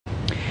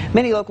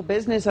Many local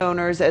business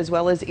owners as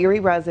well as Erie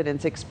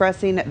residents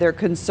expressing their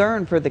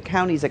concern for the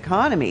county's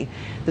economy.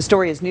 The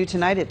story is new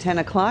tonight at 10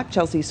 o'clock.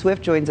 Chelsea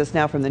Swift joins us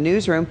now from the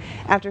newsroom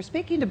after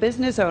speaking to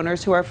business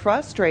owners who are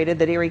frustrated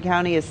that Erie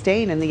County is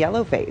staying in the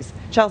yellow phase.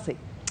 Chelsea.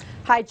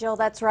 Hi, Jill.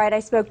 That's right. I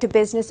spoke to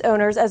business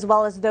owners as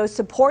well as those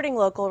supporting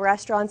local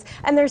restaurants,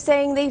 and they're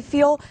saying they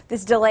feel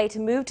this delay to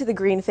move to the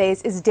green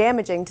phase is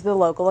damaging to the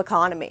local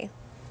economy.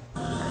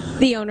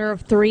 The owner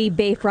of 3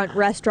 Bayfront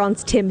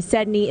restaurants, Tim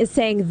Sedney, is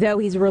saying though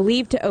he's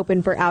relieved to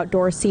open for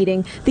outdoor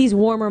seating, these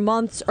warmer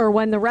months are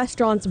when the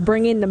restaurants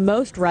bring in the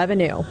most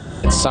revenue.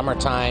 It's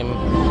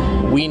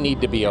summertime. We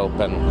need to be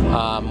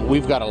open.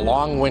 We've got a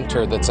long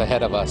winter that's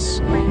ahead of us,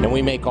 and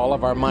we make all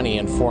of our money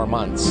in 4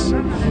 months.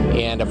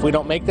 And if we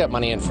don't make that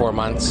money in 4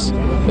 months,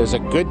 there's a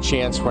good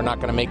chance we're not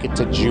going to make it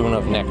to June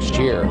of next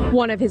year.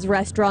 One of his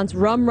restaurants,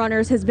 Rum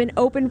Runners, has been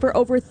open for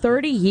over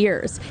 30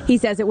 years. He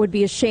says it would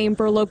be a shame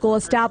for local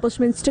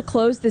establishments to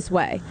close this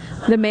way.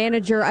 The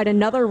manager at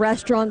another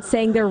restaurant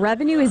saying their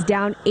revenue is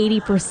down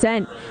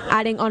 80%,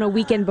 adding on a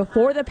weekend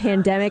before the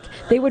pandemic,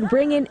 they would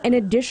bring in an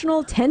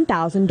additional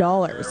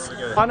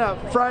 $10,000. On a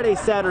Friday,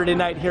 Saturday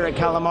night here at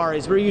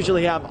Calamari's, we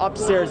usually have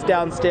upstairs,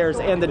 downstairs,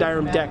 and the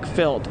dining room deck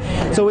filled.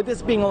 So with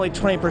this being only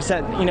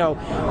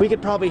 20%, we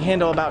could probably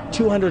handle about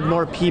 200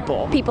 more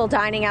people. People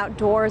dining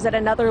outdoors at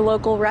another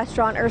local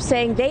restaurant are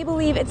saying they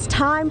believe it's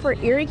time for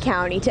Erie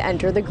County to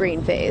enter the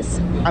green phase.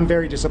 I'm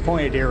very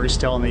disappointed Erie's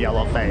still in the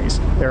yellow phase.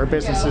 There are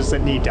businesses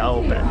that need to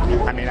open.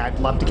 I mean, I'd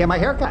love to get my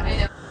hair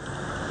cut.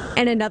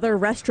 And another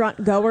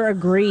restaurant goer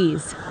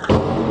agrees.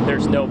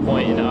 There's no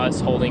point in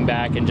us holding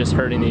back and just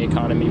hurting the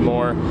economy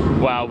more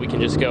while we can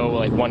just go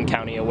like 1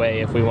 county away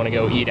if we want to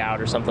go eat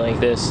out or something like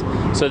this.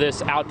 So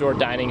this outdoor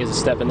dining is a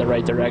step in the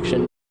right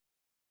direction.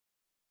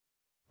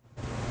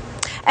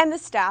 And the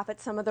staff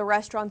at some of the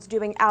restaurants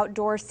doing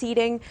outdoor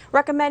seating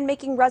recommend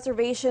making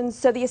reservations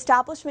so the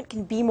establishment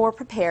can be more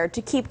prepared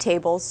to keep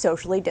tables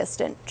socially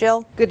distant.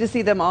 Jill? Good to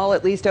see them all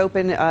at least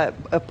open, a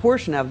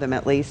portion of them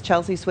at least.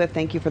 Chelsea Swift,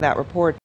 thank you for that report.